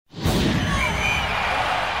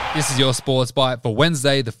This is your Sports Byte for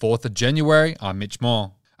Wednesday, the 4th of January. I'm Mitch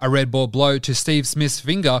Moore. A red ball blow to Steve Smith's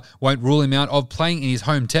finger won't rule him out of playing in his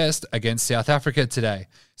home test against South Africa today.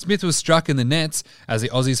 Smith was struck in the nets as the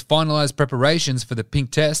Aussies finalised preparations for the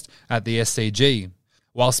pink test at the SCG.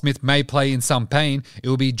 While Smith may play in some pain, it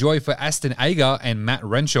will be joy for Aston Agar and Matt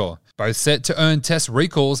Renshaw, both set to earn test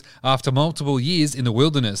recalls after multiple years in the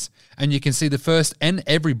wilderness. And you can see the first and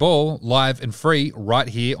every ball live and free right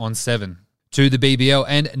here on 7. To the BBL,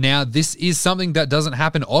 and now this is something that doesn't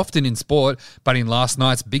happen often in sport, but in last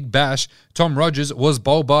night's Big Bash, Tom Rogers was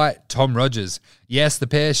bowled by Tom Rogers. Yes, the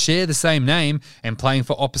pair share the same name, and playing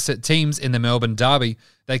for opposite teams in the Melbourne Derby,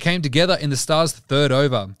 they came together in the Stars' third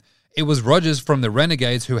over. It was Rogers from the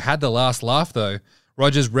Renegades who had the last laugh though.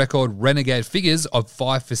 Rogers' record Renegade figures of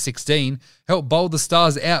 5 for 16 helped bowl the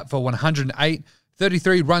Stars out for 108,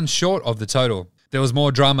 33 runs short of the total. There was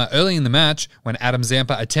more drama early in the match when Adam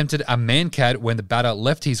Zampa attempted a man-cad when the batter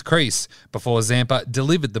left his crease before Zampa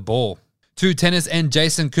delivered the ball. Two tennis and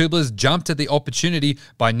Jason Kubler's jumped at the opportunity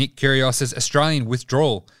by Nick Kyrgios's Australian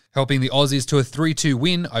withdrawal, helping the Aussies to a 3-2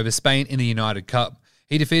 win over Spain in the United Cup.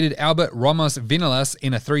 He defeated Albert Ramos Vinolas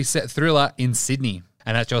in a 3-set thriller in Sydney.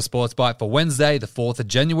 And that's your Sports Byte for Wednesday, the 4th of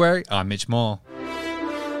January. I'm Mitch Moore.